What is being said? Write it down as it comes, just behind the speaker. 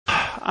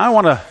I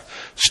want to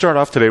start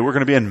off today. We're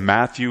going to be in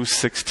Matthew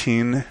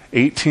 16,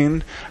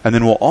 18, and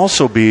then we'll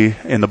also be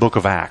in the book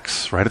of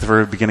Acts, right at the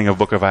very beginning of the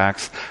book of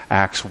Acts,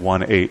 Acts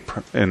 1, 8,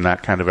 in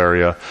that kind of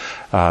area,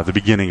 the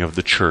beginning of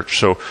the church.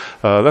 So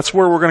that's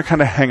where we're going to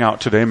kind of hang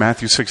out today.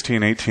 Matthew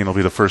 16, 18 will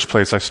be the first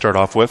place I start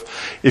off with.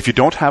 If you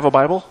don't have a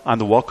Bible, on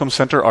the Welcome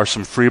Center are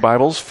some free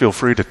Bibles. Feel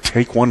free to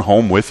take one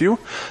home with you.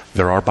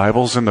 There are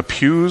Bibles in the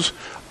pews,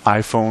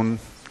 iPhone,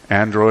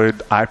 Android,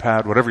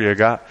 iPad, whatever you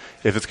got.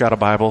 If it's got a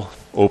Bible,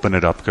 open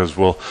it up because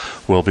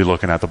we'll be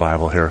looking at the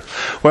Bible here.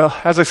 Well,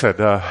 as I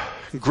said,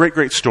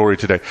 great story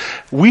today.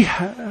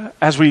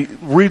 As we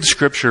read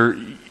Scripture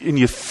and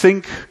you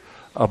think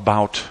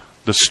about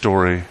the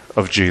story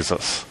of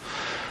Jesus,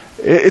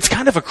 it's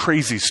kind of a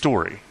crazy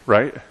story,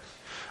 right?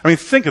 I mean,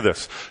 think of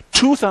this.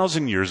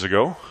 2,000 years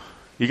ago,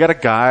 you got a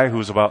guy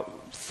who's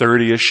about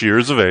 30-ish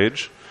years of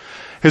age.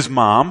 His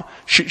mom,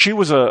 she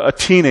was a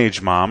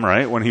teenage mom,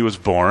 right, when he was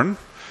born.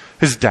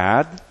 His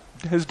dad's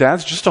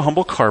just a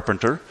humble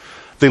carpenter.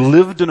 They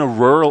lived in a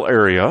rural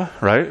area,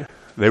 right?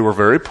 They were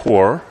very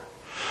poor.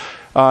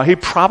 He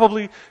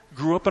probably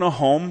grew up in a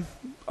home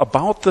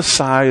about the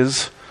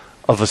size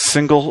of a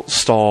single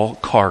stall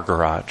car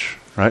garage,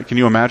 right? Can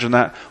you imagine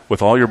that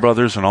with all your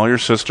brothers and all your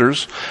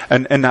sisters?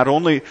 And not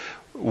only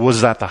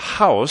was that the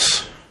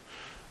house,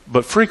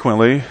 but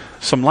frequently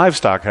some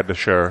livestock had to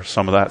share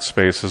some of that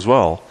space as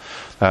well.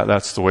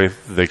 That's the way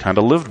they kind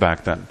of lived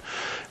back then.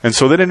 And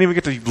so they didn't even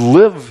get to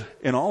live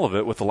in all of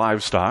it with the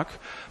livestock.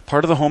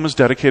 Part of the home is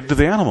dedicated to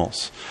the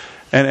animals.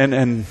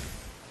 And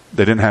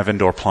they didn't have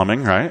indoor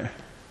plumbing, right?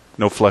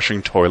 No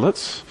flushing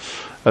toilets.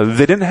 They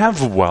didn't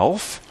have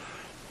wealth.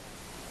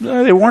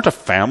 They weren't a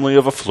family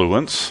of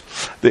affluence.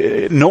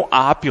 No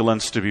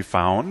opulence to be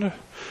found.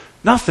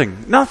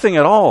 Nothing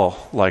at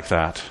all like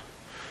that.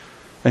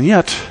 And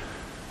yet,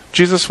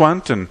 Jesus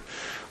went and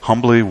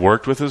humbly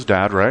worked with his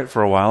dad, right,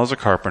 for a while as a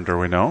carpenter,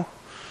 we know.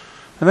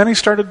 And then he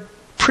started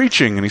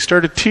preaching and he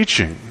started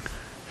teaching.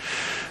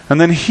 And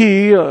then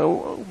he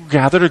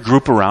gathered a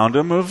group around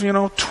him of,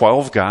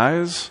 12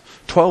 guys,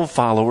 12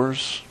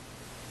 followers.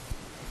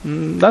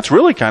 That's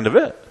really kind of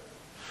it.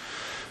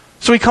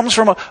 So he comes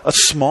from a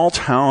small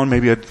town,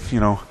 maybe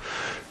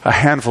a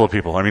handful of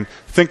people. I mean,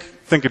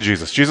 think of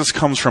Jesus. Jesus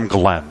comes from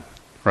Glen,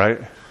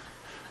 right?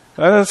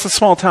 That's a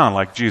small town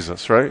like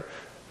Jesus, right?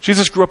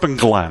 Jesus grew up in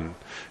Glen.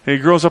 He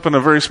grows up in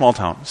a very small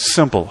town.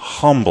 Simple,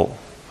 humble,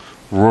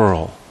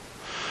 rural.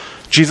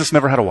 Jesus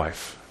never had a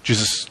wife.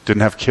 Jesus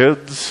didn't have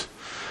kids.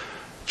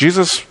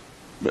 Jesus,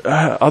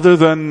 other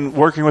than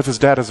working with his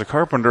dad as a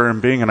carpenter and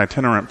being an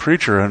itinerant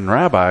preacher and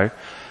rabbi,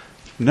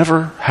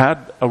 never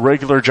had a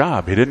regular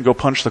job. He didn't go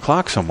punch the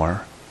clock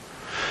somewhere.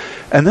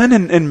 And then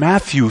in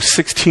Matthew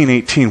 16,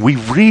 18, we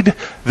read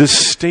this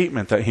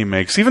statement that he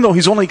makes. Even though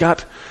he's only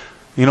got,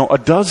 a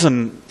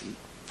dozen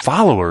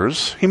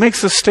followers, he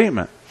makes this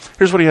statement.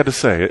 Here's what he had to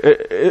say.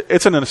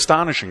 It's an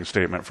astonishing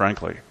statement,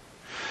 frankly.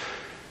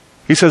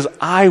 He says,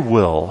 I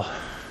will,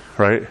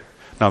 right?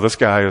 Now, this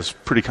guy is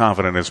pretty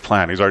confident in his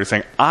plan. He's already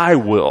saying, I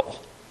will.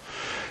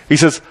 He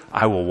says,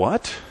 I will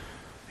what?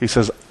 He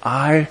says,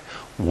 I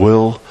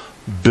will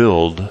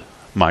build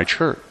my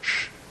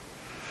church.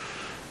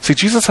 See,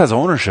 Jesus has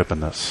ownership in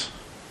this.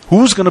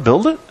 Who's going to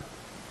build it?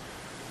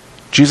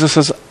 Jesus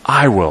says,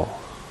 I will.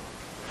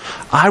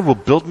 I will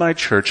build my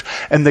church,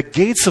 and the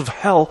gates of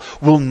hell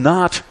will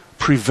not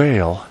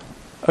prevail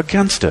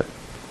against it.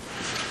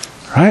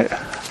 Right?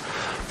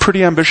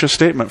 Pretty ambitious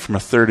statement from a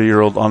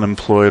 30-year-old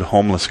unemployed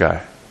homeless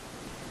guy.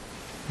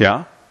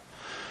 Yeah?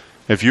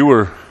 If you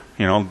were,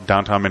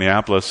 downtown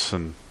Minneapolis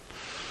and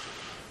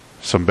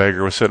some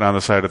beggar was sitting on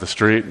the side of the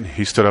street and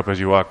he stood up as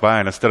you walked by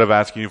and instead of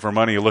asking you for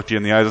money, he looked you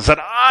in the eyes and said,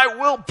 I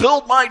will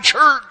build my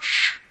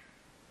church.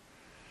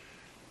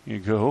 You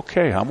go,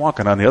 okay, I'm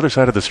walking on the other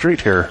side of the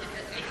street here.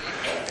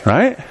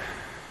 Right?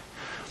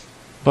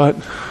 But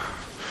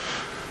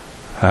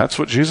that's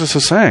what Jesus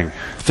is saying.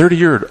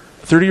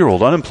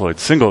 30-year-old unemployed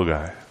single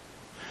guy.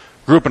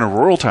 Grew up in a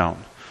rural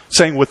town,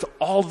 saying with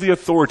all the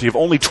authority of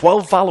only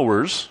 12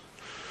 followers,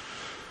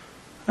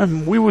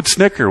 and we would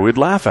snicker, we'd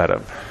laugh at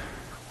him.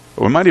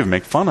 We might even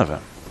make fun of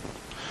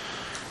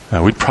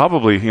him. We'd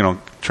probably,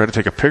 try to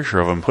take a picture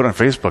of him, put it on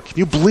Facebook. Can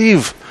you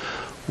believe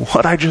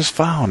what I just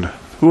found?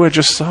 Who I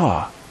just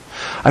saw?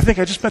 I think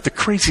I just met the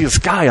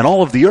craziest guy on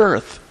all of the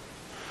earth.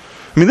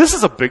 I mean, this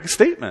is a big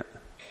statement.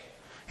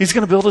 He's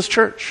going to build his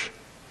church.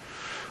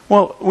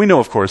 Well, we know,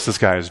 of course, this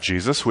guy is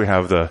Jesus. We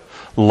have the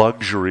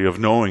luxury of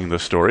knowing the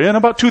story. And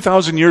about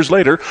 2,000 years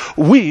later,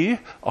 we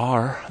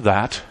are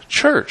that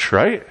church,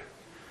 right?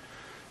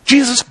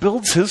 Jesus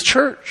builds his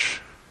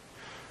church.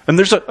 And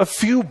there's a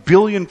few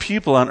billion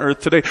people on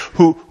earth today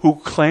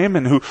who claim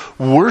and who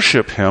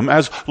worship him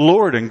as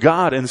Lord and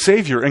God and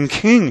Savior and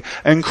King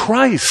and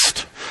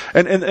Christ.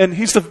 And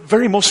he's the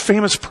very most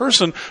famous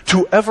person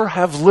to ever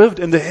have lived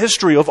in the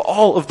history of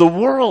all of the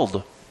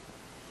world.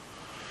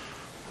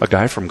 A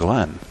guy from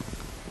Glen.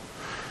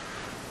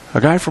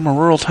 A guy from a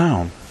rural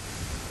town.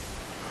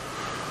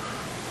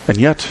 And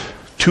yet,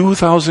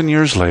 2,000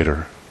 years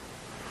later,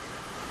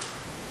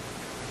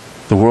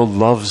 the world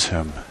loves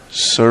him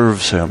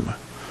serves him,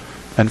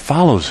 and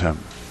follows him.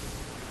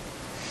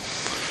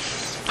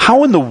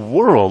 How in the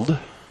world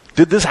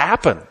did this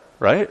happen,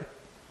 right?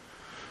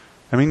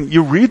 I mean,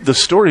 you read the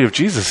story of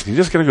Jesus and you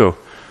just gotta go,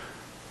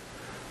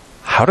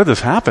 how did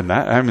this happen?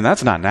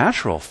 That's not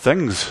natural.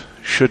 Things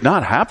should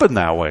not happen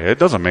that way. It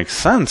doesn't make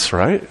sense,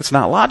 right? It's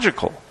not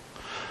logical.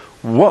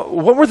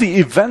 What were the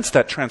events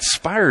that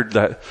transpired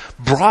that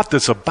brought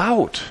this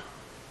about?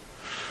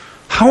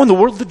 How in the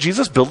world did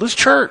Jesus build his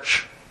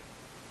church?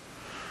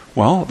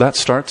 Well, that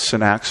starts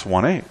in Acts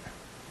 1:8.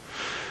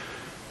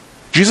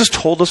 Jesus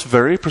told us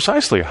very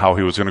precisely how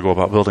he was going to go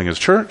about building his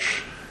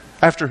church.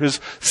 After his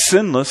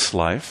sinless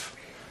life,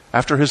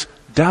 after his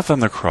death on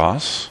the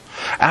cross,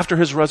 after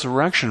his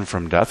resurrection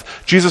from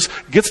death, Jesus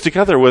gets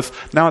together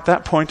with, now at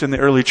that point in the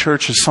early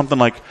church, is something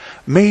like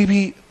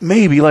maybe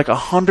like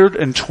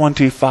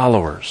 120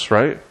 followers,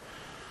 right?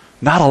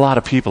 Not a lot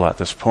of people at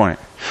this point.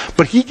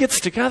 But he gets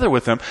together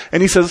with them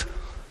and he says,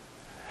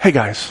 hey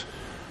guys,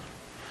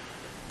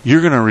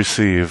 you're going to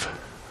receive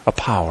a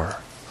power.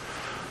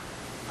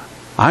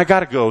 I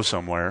got to go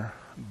somewhere,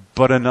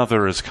 but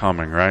another is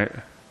coming, right?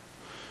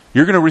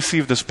 You're going to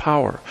receive this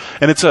power.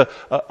 And it's a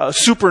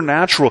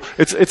supernatural,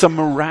 it's a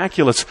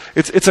miraculous,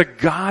 it's a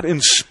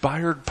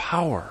God-inspired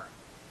power.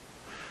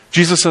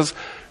 Jesus says,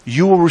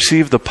 you will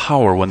receive the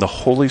power when the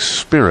Holy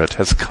Spirit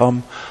has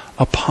come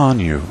upon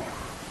you.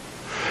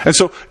 And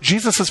so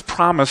Jesus has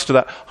promised to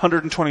that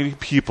 120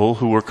 people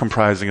who were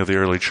comprising of the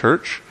early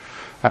church,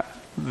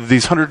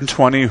 these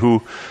 120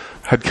 who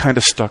had kind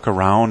of stuck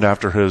around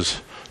after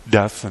his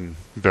death and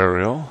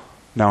burial,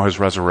 now his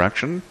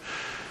resurrection.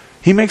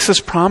 He makes this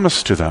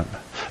promise to them.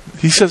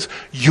 He says,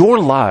 your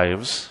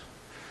lives,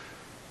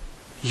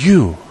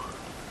 you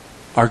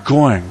are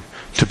going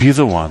to be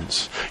the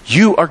ones.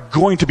 You are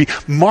going to be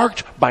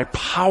marked by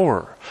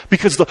power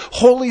because the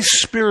Holy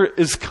Spirit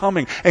is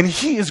coming and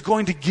he is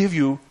going to give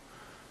you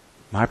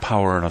my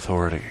power and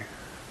authority.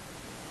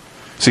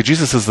 See,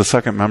 Jesus is the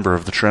second member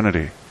of the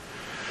Trinity.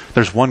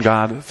 There's one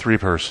God, three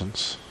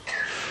persons.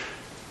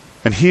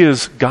 And he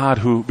is God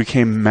who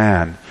became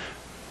man,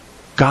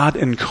 God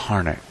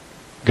incarnate,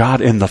 God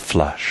in the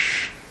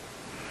flesh.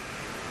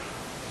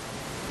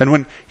 And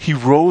when he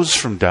rose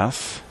from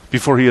death,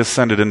 before he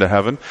ascended into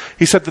heaven,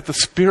 he said that the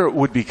Spirit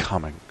would be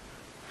coming,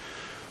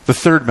 the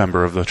third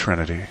member of the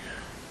Trinity,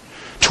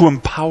 to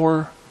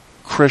empower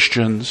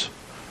Christians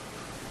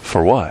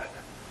for what?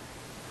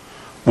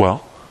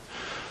 Well,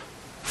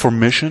 for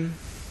mission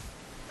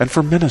and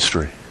for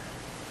ministry.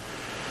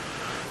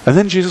 And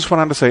then Jesus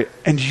went on to say,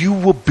 and you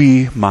will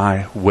be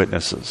my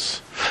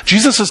witnesses.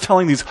 Jesus is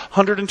telling these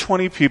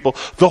 120 people,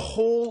 the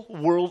whole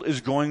world is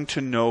going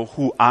to know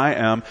who I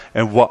am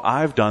and what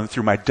I've done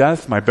through my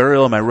death, my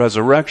burial, and my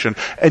resurrection.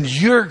 And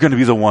you're going to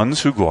be the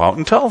ones who go out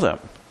and tell them.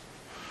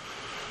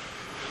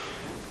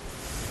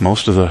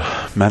 Most of the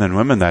men and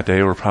women that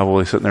day were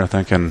probably sitting there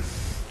thinking,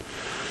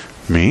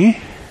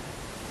 me?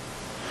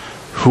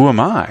 Who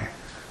am I?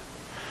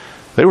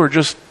 They were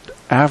just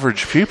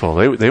average people.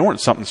 They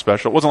weren't something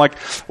special. It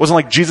wasn't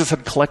like Jesus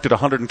had collected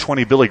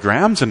 120 Billy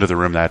Grahams into the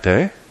room that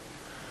day.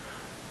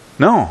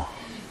 No.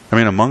 I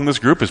mean, among this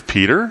group is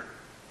Peter.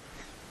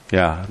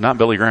 Yeah, not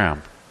Billy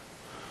Graham.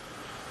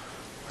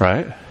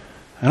 Right?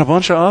 And a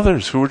bunch of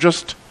others who were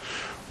just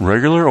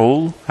regular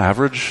old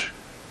average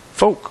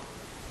folk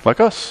like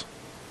us.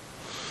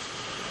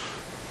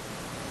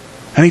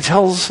 And he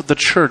tells the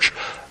church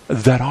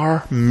that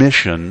our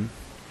mission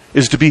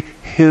is to be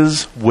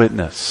his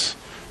witness.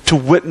 To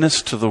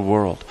witness to the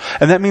world.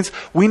 And that means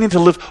we need to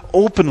live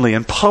openly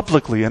and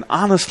publicly and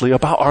honestly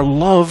about our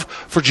love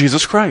for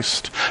Jesus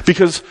Christ.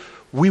 Because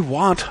we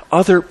want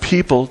other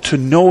people to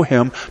know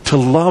him, to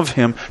love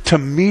him, to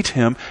meet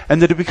him,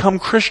 and then to become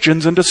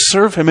Christians and to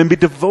serve him and be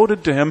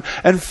devoted to him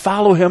and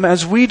follow him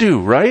as we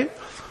do, right?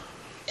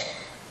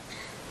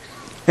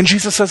 And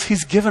Jesus says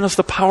he's given us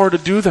the power to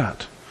do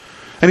that.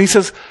 And he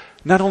says,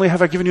 not only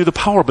have I given you the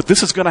power, but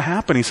this is going to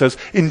happen, he says,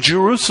 in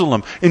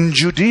Jerusalem, in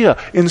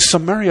Judea, in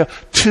Samaria,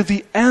 to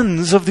the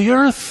ends of the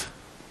earth.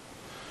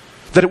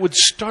 That it would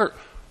start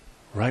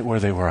right where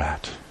they were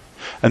at.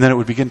 And then it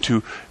would begin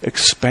to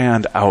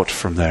expand out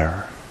from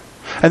there.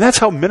 And that's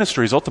how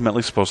ministry is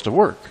ultimately supposed to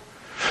work.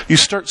 You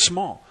start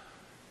small.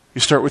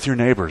 You start with your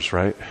neighbors,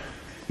 right?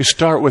 You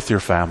start with your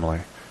family.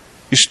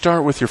 You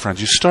start with your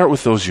friends. You start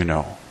with those you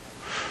know.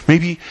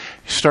 Maybe you're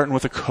starting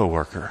with a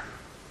coworker.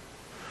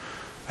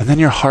 And then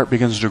your heart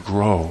begins to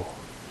grow.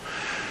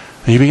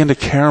 And you begin to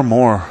care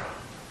more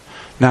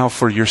now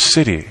for your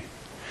city.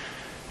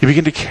 You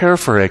begin to care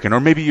for Aiken. Or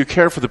maybe you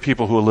care for the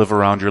people who live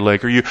around your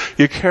lake. Or you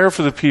care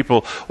for the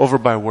people over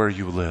by where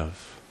you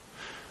live.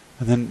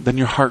 And then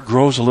your heart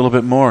grows a little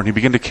bit more. And you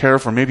begin to care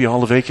for maybe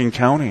all of Aiken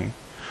County. And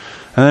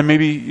then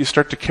maybe you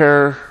start to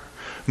care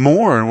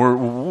more.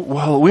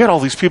 And we had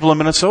all these people in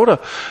Minnesota.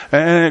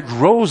 And it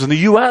grows in the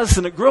U.S.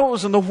 and it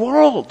grows in the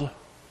world.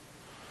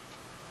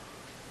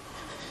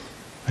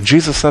 And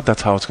Jesus said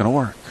that's how it's going to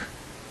work.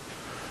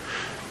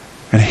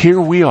 And here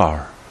we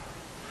are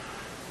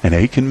in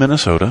Aiken,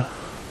 Minnesota,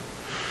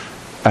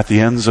 at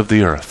the ends of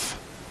the earth,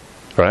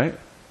 right?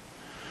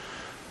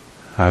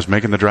 I was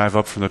making the drive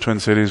up from the Twin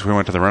Cities. We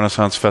went to the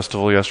Renaissance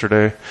Festival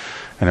yesterday,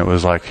 and it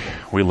was like,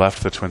 we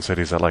left the Twin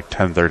Cities at like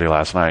 10:30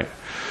 last night.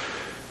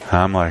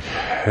 I'm like,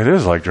 it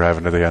is like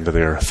driving to the end of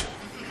the earth.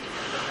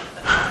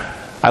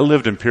 I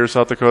lived in Pierre,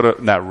 South Dakota,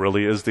 and that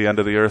really is the end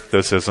of the earth.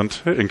 This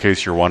isn't, in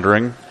case you're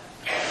wondering.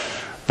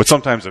 But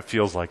sometimes it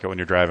feels like it when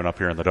you're driving up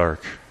here in the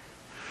dark.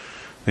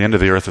 The end of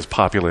the earth is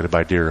populated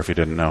by deer, if you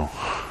didn't know.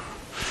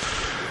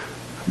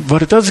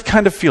 But it does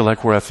kind of feel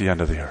like we're at the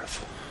end of the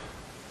earth.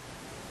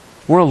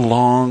 We're a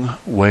long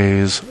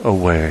ways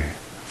away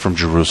from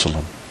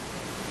Jerusalem.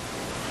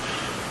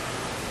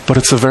 But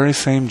it's the very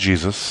same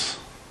Jesus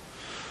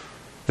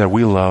that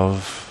we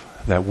love,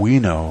 that we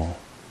know,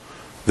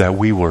 that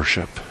we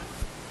worship.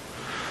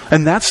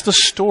 And that's the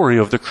story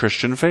of the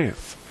Christian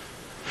faith.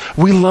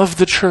 We love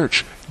the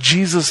church.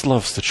 Jesus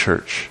loves the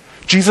church.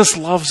 Jesus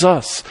loves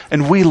us,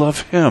 and we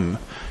love him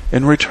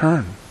in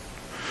return.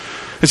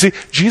 You see,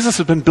 Jesus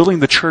had been building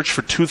the church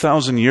for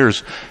 2,000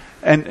 years,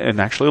 and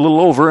actually a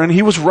little over, and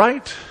he was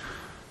right.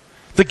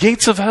 The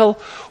gates of hell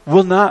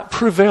will not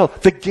prevail.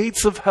 The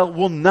gates of hell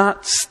will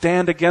not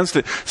stand against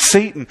it.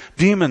 Satan,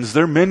 demons,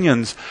 their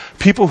minions,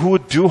 people who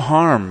would do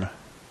harm,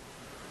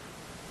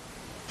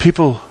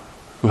 people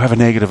who have a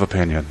negative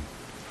opinion,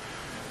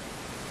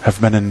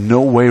 have been in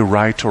no way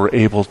right or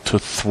able to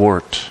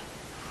thwart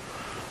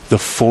the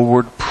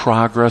forward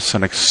progress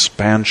and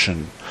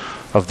expansion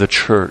of the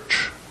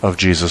church of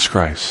Jesus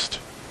Christ.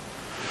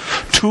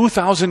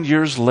 2,000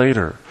 years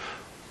later,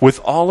 with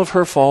all of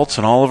her faults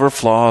and all of her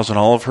flaws and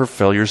all of her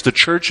failures, the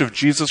church of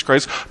Jesus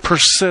Christ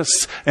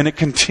persists, and it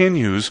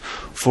continues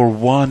for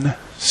one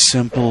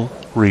simple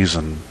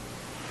reason.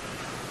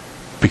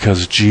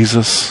 Because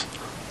Jesus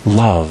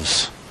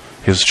loves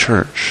his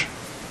church.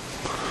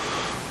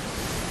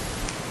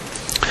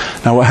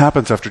 Now, what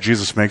happens after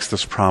Jesus makes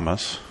this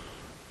promise?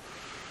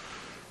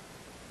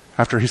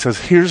 After he says,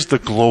 here's the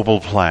global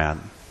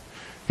plan.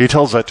 He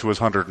tells that to his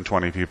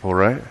 120 people,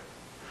 right?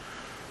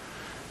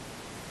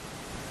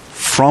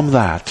 From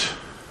that,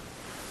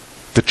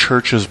 the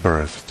church is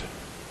birthed.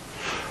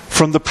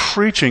 From the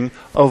preaching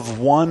of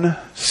one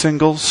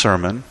single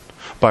sermon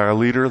by a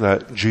leader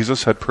that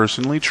Jesus had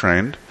personally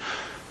trained,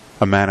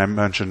 a man I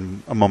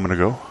mentioned a moment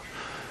ago,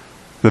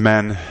 the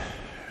man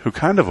who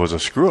kind of was a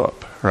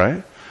screw-up,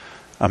 right?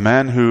 A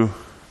man who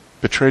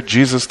betrayed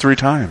Jesus 3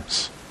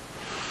 times.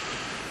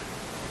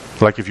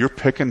 Like if you're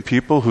picking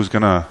people who's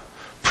going to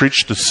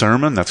preach the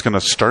sermon that's going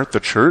to start the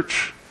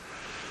church,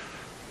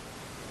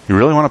 you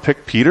really want to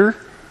pick Peter?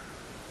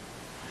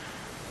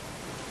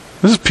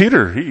 This is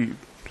Peter.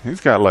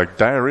 He's got like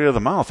diarrhea of the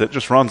mouth. It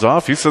just runs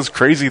off. He says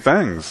crazy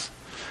things.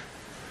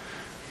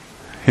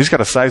 He's got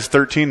a size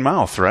 13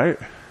 mouth, right?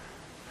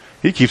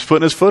 He keeps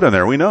putting his foot in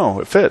there. We know.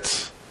 It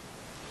fits.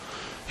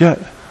 Yet,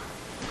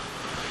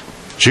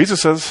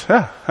 Jesus says,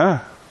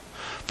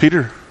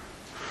 Peter,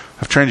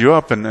 I've trained you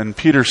up. And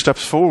Peter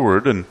steps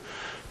forward, and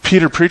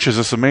Peter preaches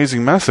this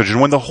amazing message. And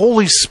when the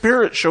Holy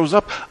Spirit shows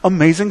up,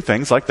 amazing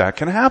things like that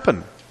can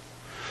happen.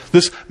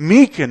 This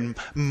meek and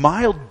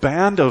mild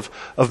band of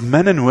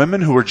men and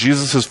women who are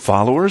Jesus'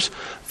 followers,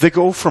 they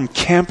go from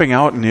camping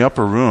out in the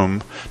upper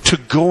room to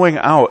going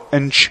out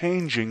and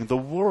changing the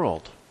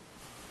world.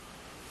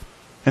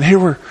 And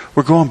here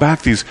we're going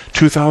back these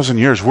 2,000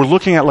 years. We're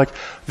looking at like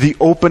the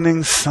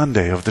opening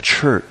Sunday of the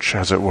church,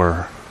 as it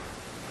were.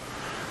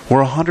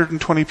 We're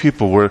 120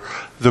 people. We're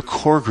the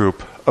core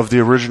group of the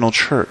original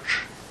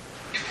church.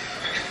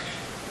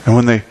 And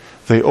when they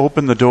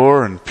opened the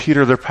door, and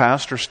Peter, their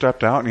pastor,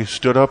 stepped out, and he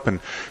stood up and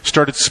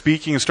started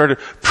speaking and started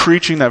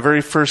preaching that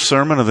very first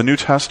sermon of the New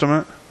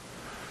Testament,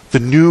 the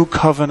new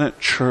covenant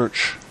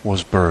church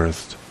was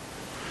birthed.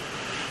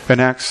 In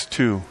Acts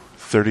 2,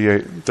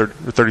 38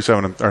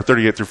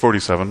 through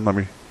 47, let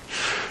me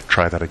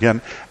try that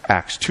again.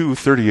 Acts 2,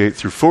 38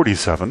 through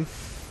 47,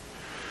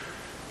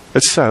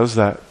 it says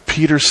that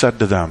Peter said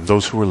to them,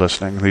 those who were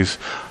listening, these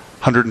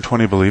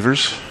 120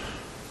 believers,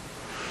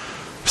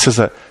 it says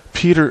that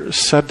Peter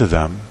said to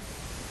them,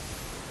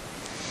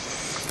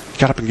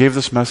 got up and gave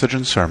this message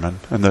and sermon,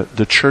 and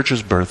the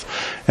church's birth,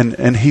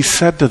 and he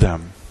said to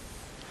them,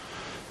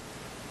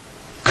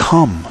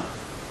 come.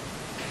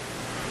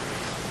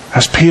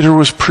 As Peter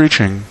was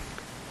preaching,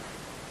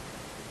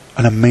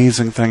 an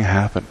amazing thing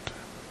happened.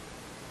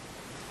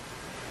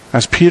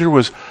 As Peter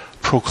was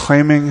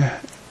proclaiming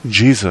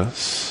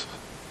Jesus,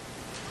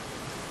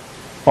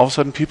 all of a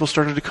sudden people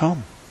started to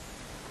come.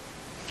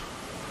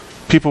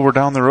 People were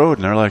down the road,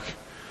 and they're like,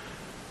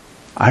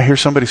 I hear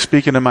somebody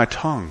speaking in my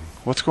tongue.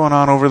 What's going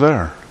on over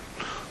there?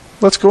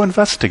 Let's go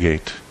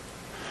investigate.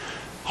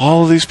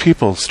 All of these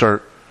people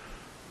start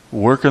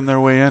working their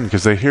way in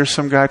because they hear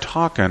some guy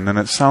talking and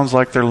it sounds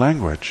like their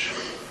language.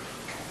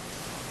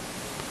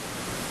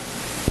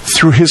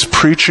 Through his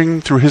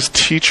preaching, through his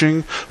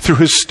teaching, through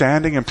his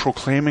standing and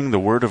proclaiming the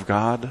Word of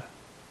God,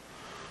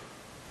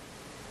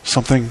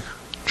 something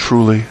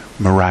truly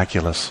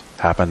miraculous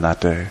happened that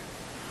day.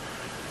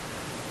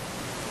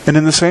 And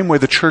in the same way,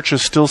 the church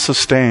is still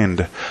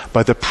sustained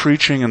by the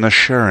preaching and the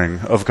sharing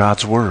of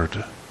God's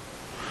Word.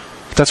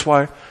 That's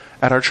why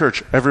at our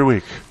church, every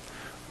week,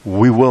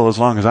 we will, as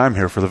long as I'm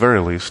here for the very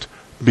least,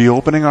 be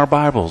opening our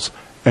Bibles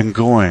and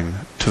going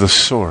to the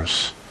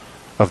source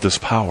of this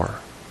power.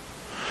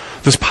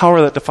 This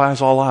power that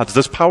defies all odds.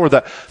 This power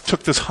that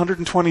took this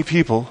 120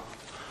 people,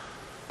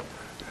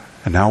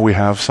 and now we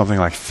have something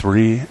like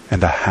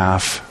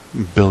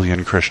 3.5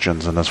 billion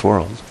Christians in this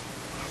world.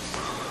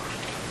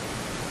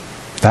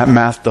 That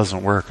math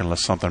doesn't work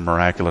unless something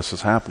miraculous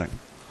is happening.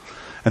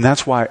 And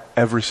that's why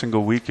every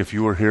single week, if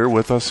you are here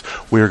with us,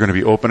 we are going to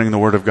be opening the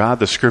Word of God.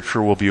 The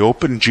Scripture will be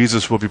open.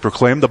 Jesus will be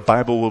proclaimed. The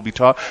Bible will be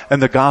taught.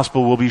 And the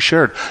gospel will be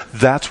shared.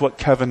 That's what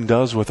Kevin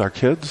does with our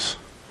kids.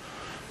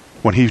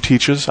 When he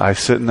teaches, I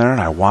sit in there and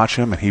I watch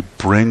him, and he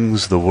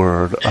brings the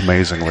Word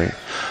amazingly.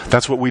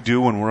 That's what we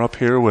do when we're up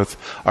here with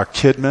our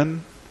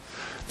kidmen.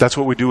 That's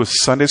what we do with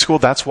Sunday school.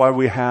 That's why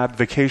we had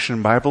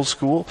Vacation Bible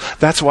School.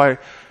 That's why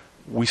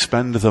we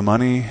spend the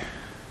money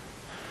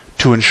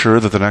to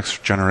ensure that the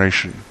next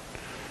generation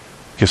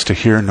gets to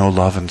hear, know,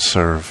 love, and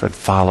serve and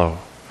follow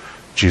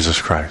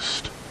Jesus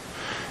Christ.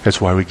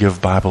 It's why we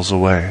give Bibles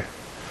away.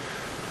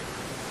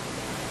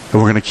 And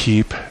we're going to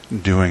keep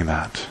doing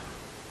that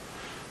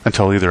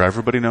until either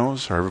everybody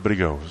knows or everybody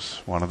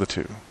goes. One of the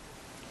two.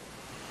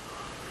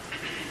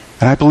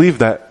 And I believe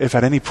that if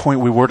at any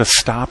point we were to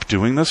stop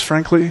doing this,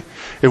 frankly,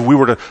 if we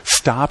were to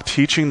stop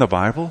teaching the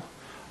Bible,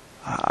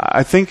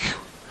 I think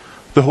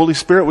the Holy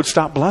Spirit would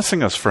stop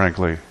blessing us,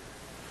 frankly.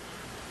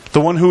 The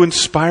one who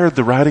inspired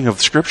the writing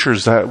of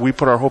scriptures that we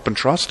put our hope and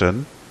trust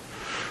in,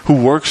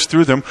 who works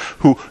through them,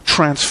 who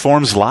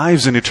transforms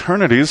lives and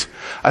eternities.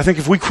 I think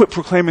if we quit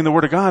proclaiming the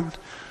Word of God,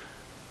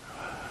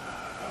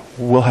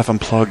 we'll have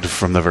unplugged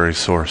from the very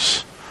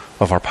source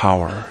of our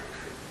power.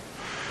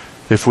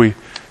 If we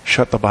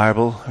shut the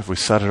Bible, if we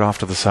set it off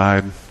to the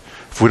side,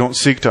 if we don't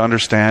seek to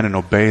understand and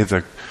obey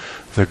the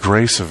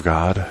grace of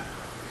God,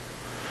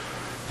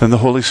 then the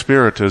Holy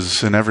Spirit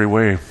has in every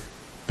way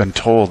been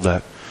told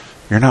that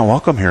you're not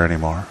welcome here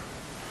anymore.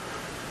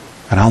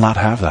 And I'll not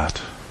have that.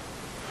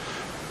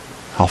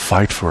 I'll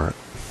fight for it.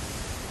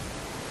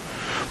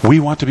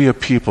 We want to be a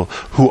people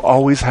who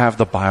always have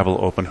the Bible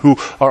open, who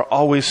are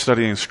always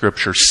studying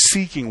Scripture,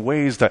 seeking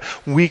ways that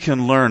we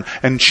can learn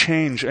and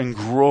change and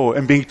grow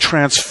and be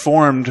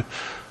transformed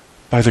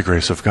by the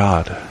grace of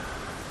God.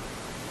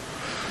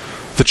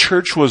 The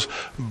church was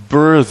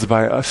birthed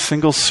by a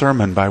single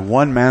sermon, by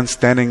one man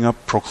standing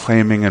up,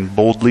 proclaiming and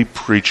boldly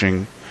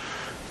preaching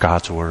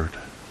God's Word.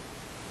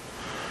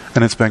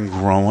 And it's been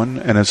growing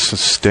and it's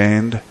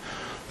sustained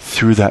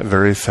through that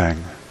very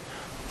thing,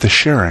 the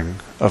sharing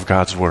of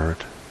God's Word.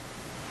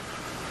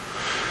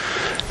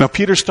 Now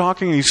Peter's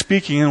talking and he's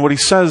speaking, and what he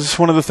says,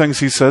 one of the things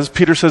he says,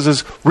 Peter says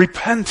is,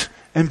 repent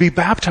and be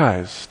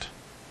baptized,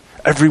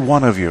 every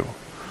one of you,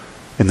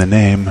 in the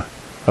name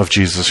of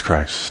Jesus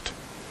Christ.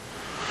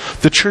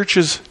 The church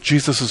is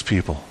Jesus'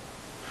 people.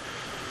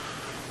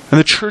 And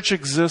the church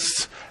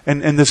exists,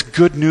 and this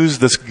good news,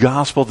 this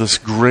gospel, this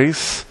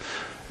grace,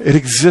 it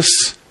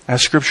exists,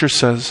 as Scripture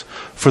says,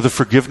 for the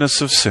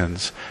forgiveness of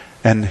sins.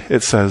 And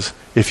it says,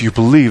 if you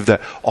believe,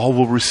 that all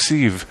will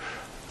receive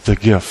the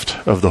gift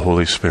of the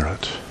Holy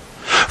Spirit.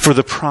 For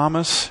the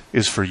promise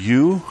is for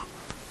you,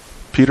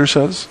 Peter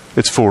says.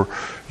 It's for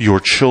your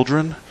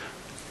children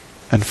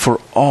and for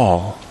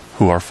all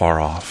who are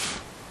far off.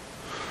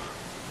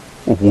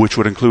 Which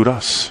would include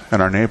us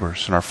and our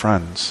neighbors and our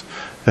friends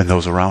and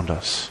those around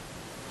us.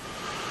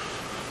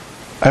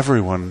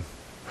 Everyone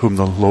whom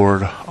the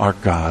Lord our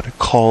God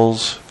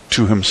calls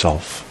to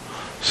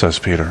himself, says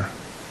Peter.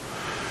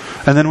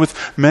 And then with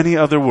many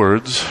other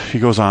words, he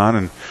goes on,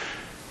 and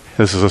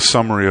this is a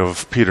summary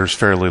of Peter's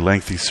fairly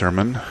lengthy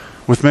sermon.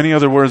 With many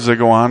other words, they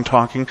go on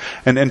talking,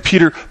 and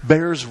Peter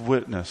bears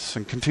witness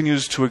and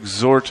continues to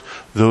exhort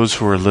those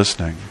who are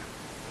listening.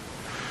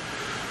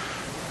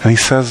 And he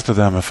says to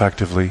them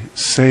effectively,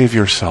 save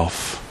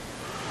yourself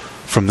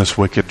from this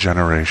wicked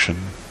generation.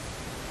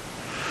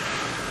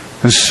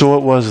 And so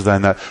it was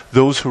then that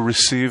those who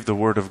received the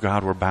Word of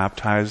God were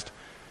baptized.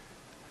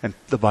 And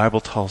the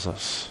Bible tells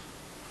us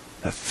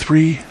that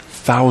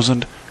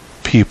 3,000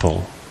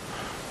 people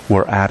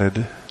were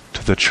added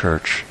to the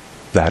church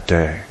that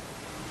day.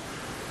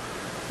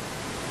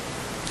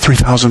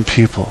 3,000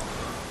 people.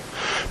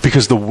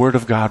 Because the Word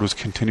of God was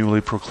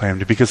continually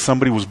proclaimed. Because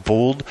somebody was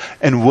bold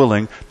and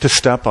willing to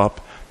step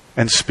up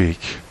and speak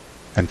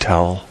and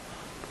tell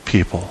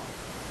people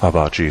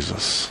about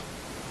Jesus.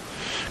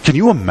 Can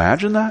you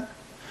imagine that?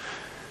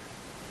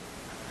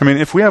 I mean,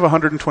 if we have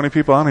 120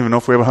 people, I don't even know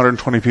if we have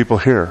 120 people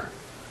here.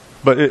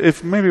 But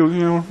if maybe,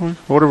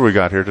 whatever we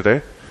got here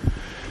today,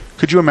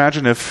 could you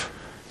imagine if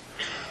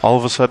all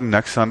of a sudden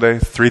next Sunday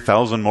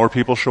 3,000 more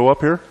people show up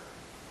here?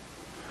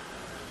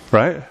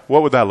 Right?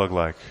 What would that look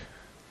like?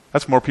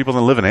 That's more people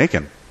than live in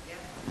Aiken.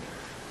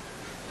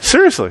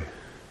 Seriously.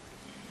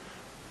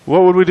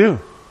 What would we do?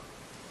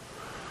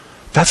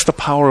 That's the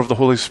power of the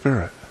Holy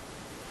Spirit.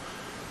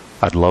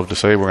 I'd love to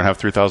say we're going to have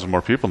 3,000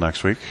 more people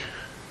next week.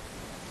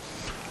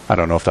 I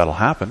don't know if that'll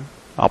happen.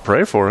 I'll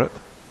pray for it.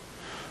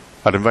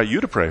 I'd invite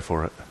you to pray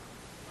for it.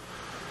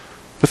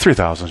 But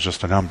 3,000 is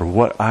just a number.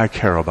 What I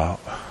care about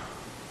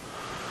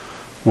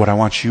What I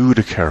want you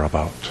to care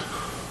about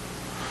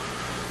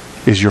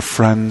is your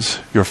friends,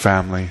 your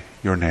family,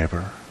 your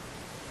neighbor.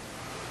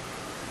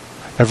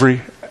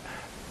 Every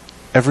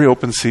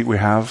open seat we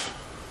have,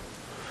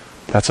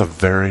 that's a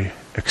very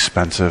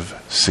expensive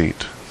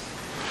seat.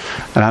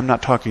 And I'm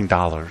not talking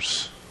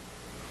dollars.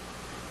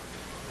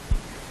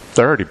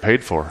 They're already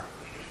paid for.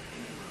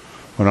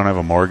 We don't have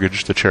a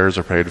mortgage. The chairs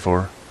are paid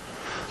for.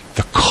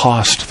 The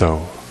cost,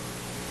 though,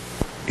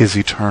 is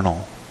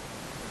eternal.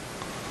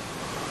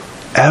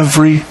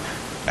 Every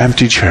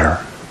empty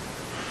chair,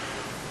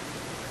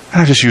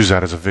 and I just use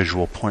that as a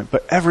visual point,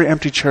 but every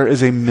empty chair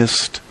is a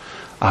missed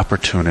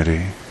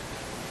opportunity.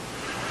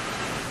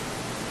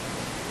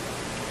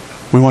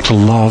 We want to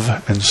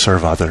love and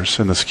serve others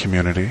in this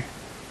community.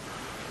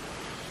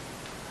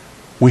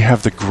 We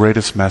have the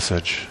greatest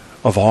message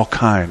of all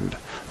kind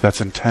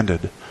that's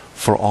intended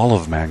for all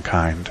of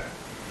mankind.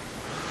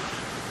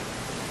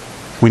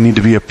 We need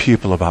to be a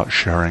people about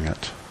sharing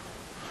it.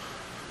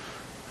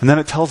 And then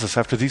it tells us,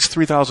 after these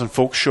 3,000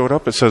 folks showed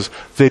up, it says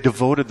they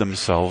devoted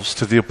themselves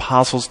to the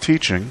apostles'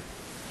 teaching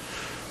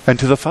and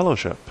to the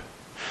fellowship.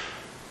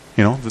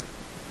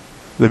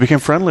 They became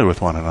friendly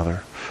with one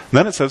another. And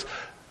then it says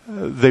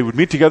they would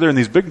meet together in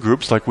these big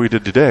groups like we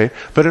did today,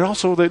 but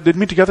they'd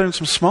meet together in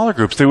some smaller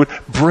groups. They would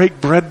break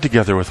bread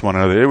together with one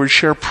another. They would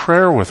share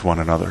prayer with one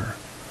another.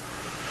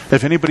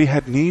 If anybody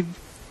had need,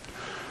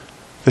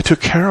 they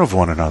took care of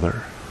one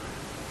another.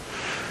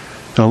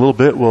 In a little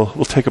bit,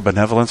 we'll take a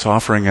benevolence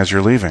offering as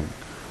you're leaving.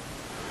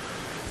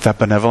 That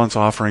benevolence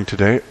offering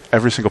today,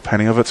 every single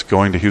penny of it's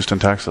going to Houston,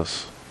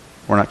 Texas.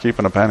 We're not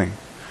keeping a penny.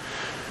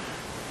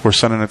 We're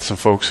sending it to some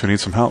folks who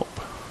need some help.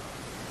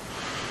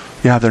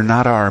 Yeah, they're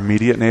not our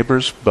immediate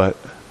neighbors, but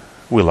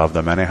we love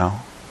them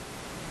anyhow.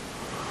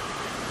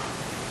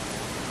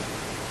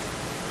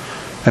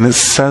 And it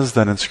says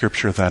then in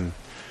Scripture then,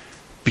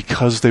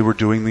 because they were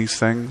doing these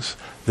things,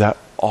 that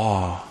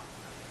awe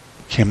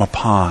came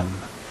upon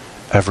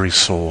every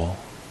soul.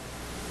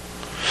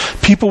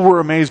 People were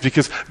amazed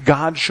because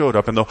God showed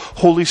up and the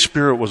Holy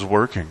Spirit was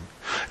working.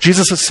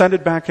 Jesus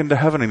ascended back into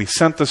heaven and He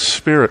sent the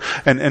Spirit.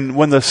 And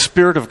when the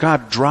Spirit of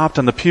God dropped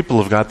on the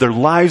people of God, their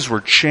lives were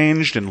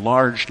changed in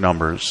large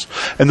numbers.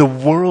 And the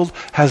world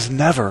has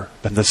never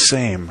been the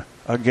same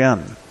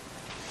again.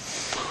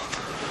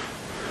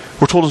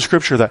 We're told in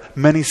Scripture that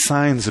many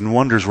signs and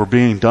wonders were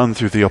being done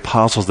through the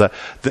apostles,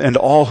 and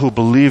all who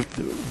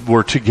believed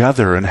were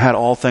together and had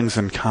all things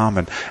in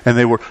common. And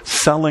they were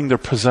selling their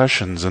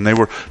possessions, and they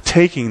were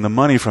taking the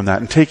money from that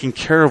and taking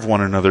care of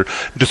one another,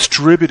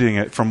 distributing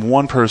it from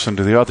one person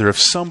to the other. If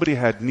somebody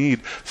had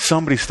need,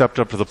 somebody stepped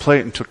up to the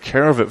plate and took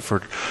care of it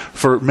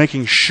for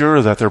making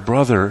sure that their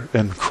brother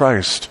in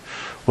Christ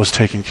was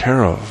taken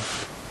care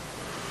of.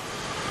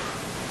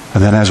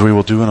 And then, as we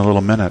will do in a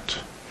little minute,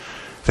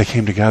 they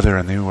came together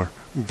and they were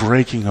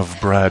breaking of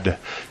bread,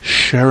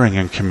 sharing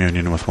in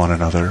communion with one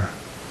another.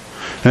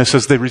 And it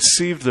says they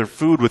received their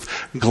food with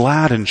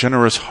glad and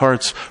generous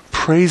hearts,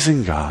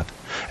 praising God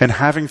and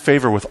having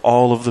favor with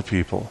all of the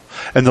people.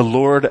 And the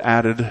Lord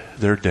added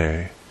their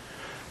day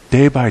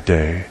by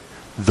day,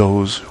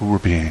 those who were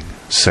being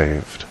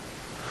saved.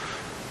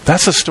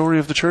 That's the story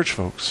of the church,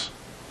 folks.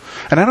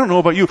 And I don't know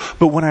about you,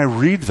 but when I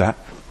read that,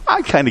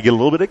 I kind of get a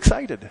little bit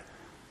excited.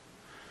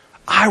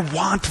 I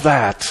want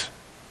that.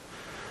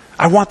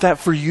 I want that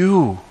for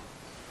you,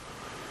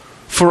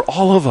 for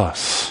all of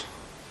us.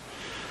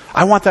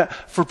 I want that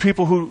for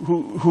people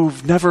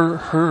who've never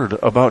heard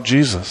about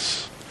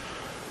Jesus.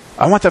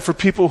 I want that for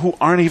people who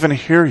aren't even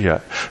here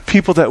yet,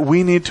 people that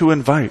we need to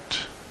invite.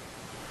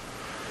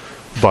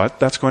 But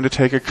that's going to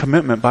take a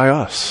commitment by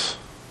us.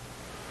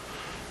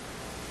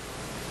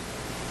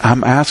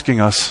 I'm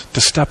asking us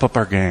to step up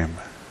our game,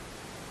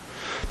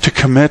 to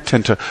commit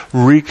and to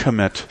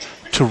recommit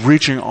to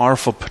reaching our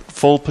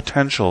full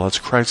potential as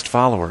Christ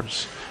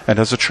followers and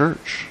as a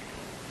church.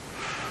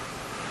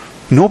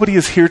 Nobody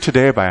is here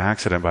today by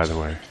accident, by the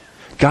way.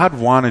 God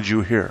wanted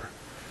you here.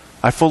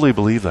 I fully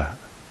believe that.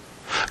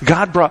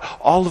 God brought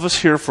all of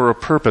us here for a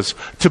purpose,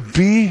 to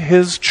be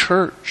His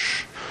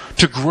church,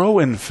 to grow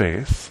in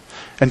faith,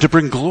 and to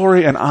bring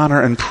glory and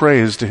honor and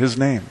praise to His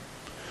name.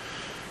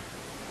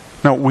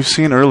 Now, we've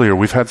seen earlier,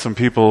 we've had some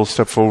people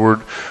step forward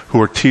who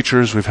are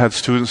teachers. We've had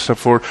students step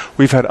forward.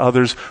 We've had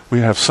others. We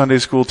have Sunday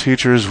school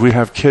teachers. We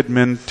have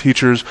kidmin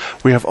teachers.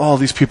 We have all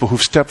these people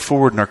who've stepped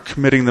forward and are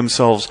committing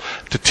themselves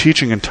to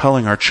teaching and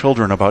telling our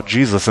children about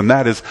Jesus. And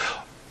that is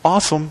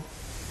awesome.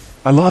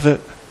 I love it.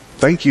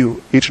 Thank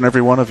you, each and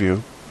every one of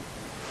you.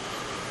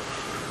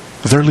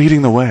 They're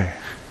leading the way.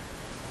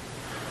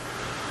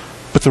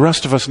 But the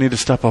rest of us need to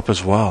step up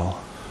as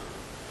well.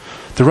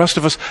 The rest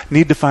of us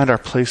need to find our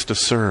place to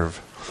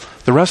serve.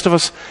 The rest of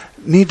us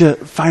need to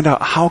find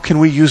out, how can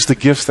we use the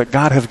gifts that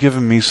God have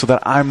given me so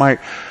that I might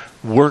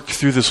work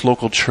through this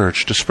local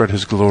church to spread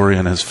His glory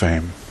and His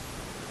fame.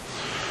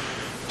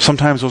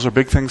 Sometimes those are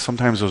big things,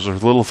 sometimes those are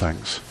little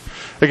things.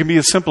 It can be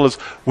as simple as,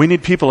 we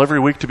need people every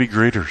week to be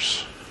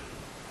greeters.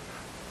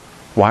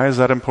 Why is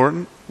that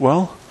important?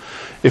 Well,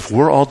 if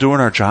we're all doing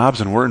our jobs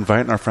and we're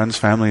inviting our friends,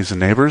 families, and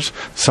neighbors,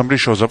 somebody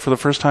shows up for the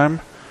first time,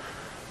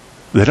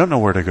 They don't know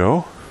where to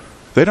go.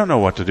 They don't know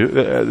what to do.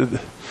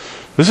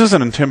 This is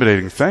an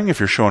intimidating thing if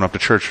you're showing up to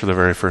church for the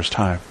very first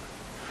time.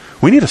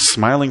 We need a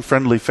smiling,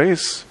 friendly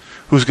face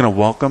who's going to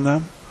welcome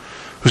them,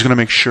 who's going to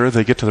make sure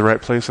they get to the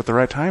right place at the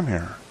right time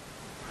here.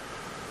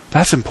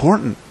 That's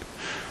important.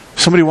 If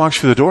somebody walks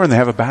through the door and they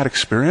have a bad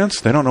experience,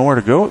 they don't know where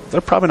to go,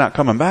 they're probably not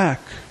coming back.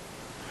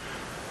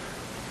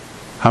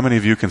 How many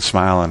of you can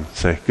smile and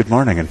say, good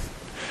morning and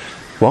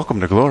welcome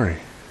to Glory?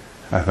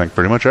 I think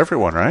pretty much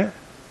everyone, right?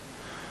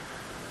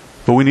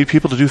 But we need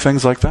people to do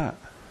things like that.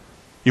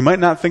 You might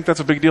not think that's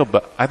a big deal,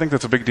 but I think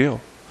that's a big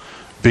deal.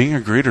 Being a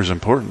greeter is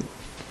important.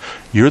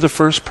 You're the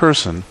first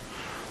person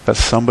that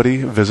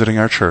somebody visiting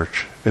our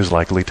church is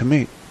likely to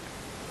meet.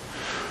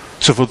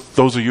 So for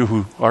those of you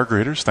who are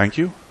greeters, thank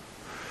you.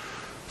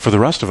 For the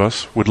rest of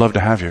us, we'd love to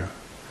have you.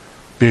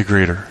 Be a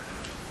greeter.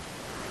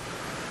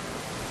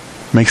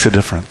 Makes a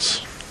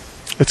difference.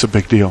 It's a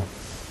big deal.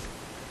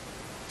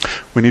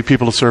 We need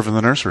people to serve in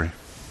the nursery.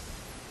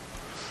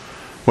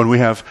 When we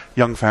have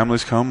young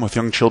families come with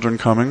young children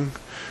coming,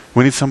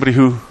 we need somebody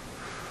who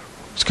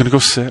is going to go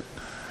sit,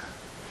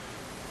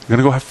 going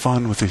to go have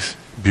fun with these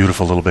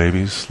beautiful little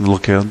babies, little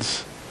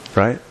kids,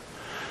 right?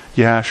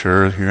 Yeah,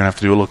 sure, you're going to have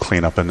to do a little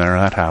cleanup in there.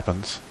 That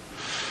happens.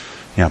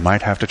 Yeah,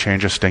 might have to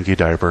change a stinky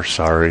diaper.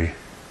 Sorry.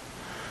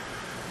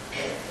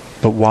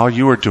 But while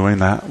you are doing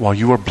that, while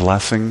you are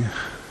blessing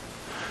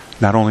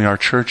not only our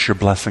church, you're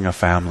blessing a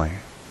family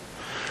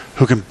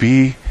who can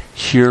be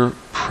here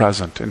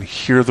present and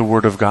hear the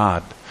Word of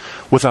God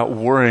without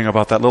worrying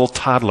about that little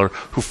toddler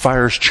who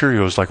fires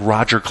Cheerios like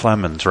Roger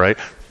Clemens, right?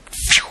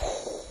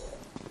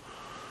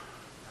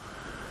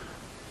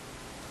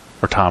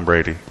 Or Tom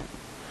Brady.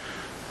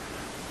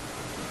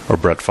 Or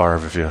Brett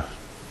Favre, if you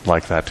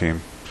like that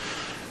team.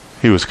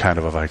 He was kind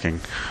of a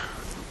Viking.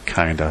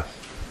 Kinda.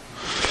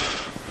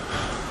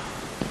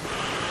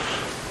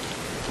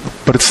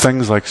 But it's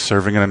things like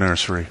serving in a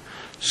nursery,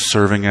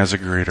 serving as a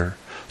greeter,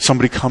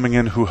 somebody coming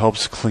in who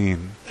helps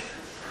clean.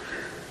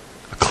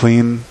 A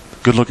clean,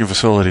 good-looking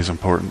facility is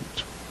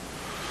important.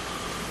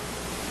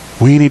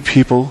 We need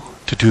people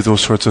to do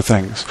those sorts of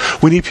things.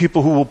 We need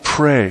people who will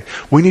pray.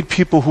 We need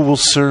people who will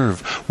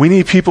serve. We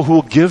need people who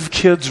will give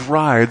kids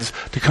rides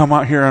to come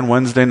out here on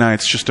Wednesday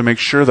nights just to make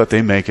sure that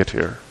they make it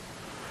here.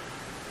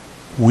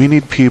 We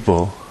need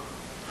people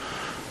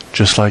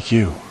just like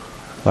you,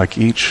 like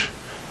each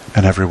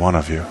and every one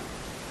of you.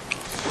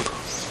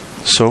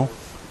 So,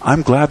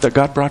 I'm glad that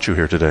God brought you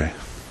here today.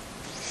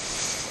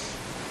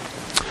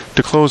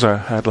 To close,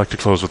 I'd like to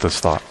close with this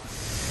thought.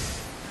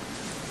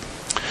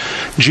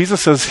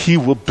 Jesus says He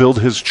will build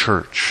His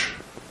church,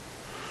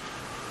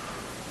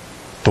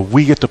 but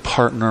we get to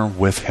partner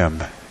with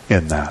Him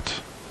in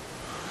that.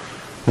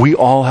 We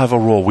all have a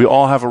role. We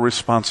all have a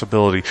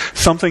responsibility.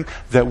 Something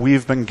that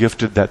we've been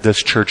gifted that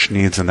this church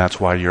needs, and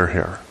that's why you're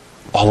here.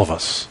 All of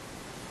us.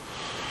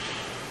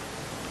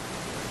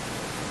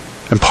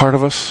 And part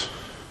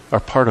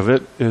of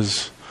it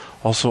is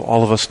also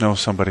all of us know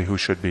somebody who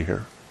should be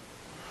here.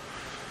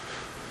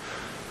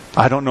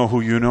 I don't know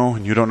who you know,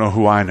 and you don't know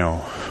who I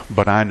know,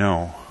 but I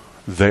know,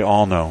 they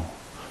all know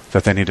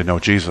that they need to know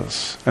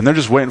Jesus. And they're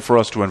just waiting for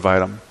us to invite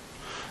them.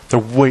 They're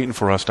waiting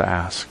for us to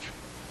ask.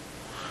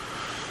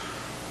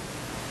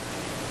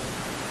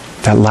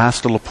 That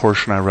last little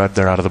portion I read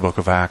there out of the book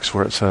of Acts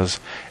where it says,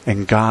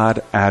 and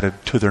God added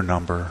to their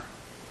number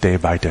day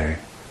by day.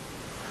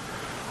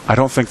 I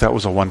don't think that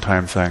was a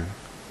one-time thing.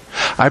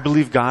 I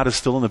believe God is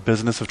still in the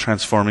business of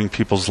transforming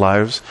people's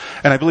lives.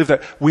 And I believe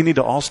that we need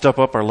to all step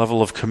up our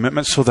level of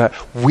commitment so that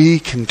we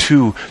can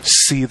too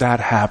see that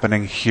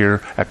happening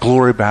here at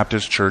Glory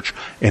Baptist Church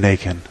in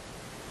Aiken,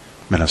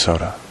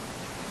 Minnesota.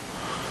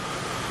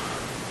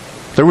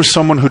 There was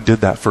someone who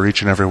did that for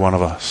each and every one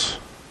of us.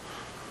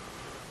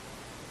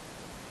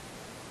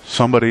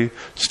 Somebody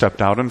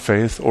stepped out in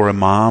faith, or a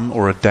mom,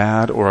 or a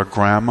dad, or a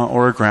grandma,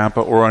 or a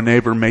grandpa, or a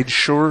neighbor made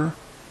sure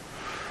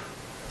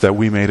that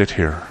we made it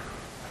here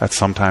at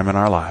some time in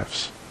our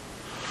lives.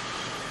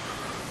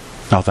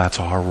 Now that's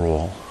our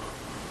role.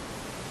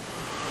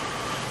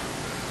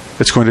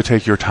 It's going to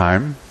take your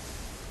time.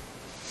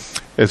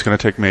 It's going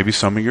to take maybe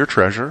some of your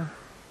treasure.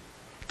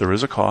 There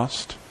is a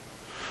cost.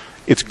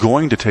 It's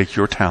going to take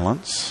your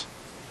talents.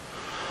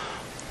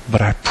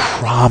 But I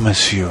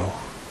promise you,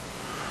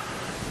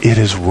 it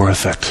is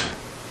worth it.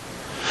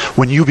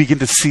 When you begin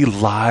to see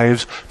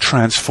lives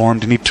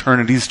transformed and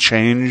eternities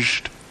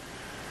changed,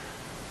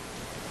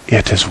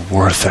 it is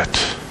worth it,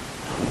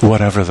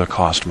 whatever the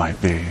cost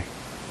might be.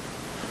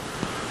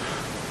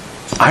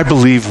 I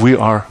believe we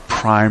are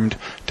primed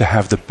to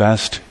have the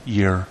best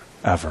year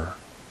ever.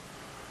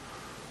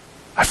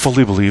 I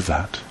fully believe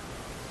that.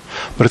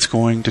 But it's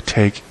going to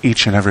take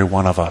each and every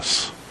one of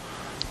us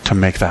to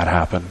make that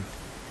happen.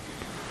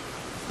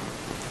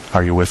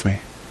 Are you with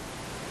me?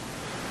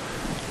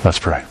 Let's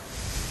pray.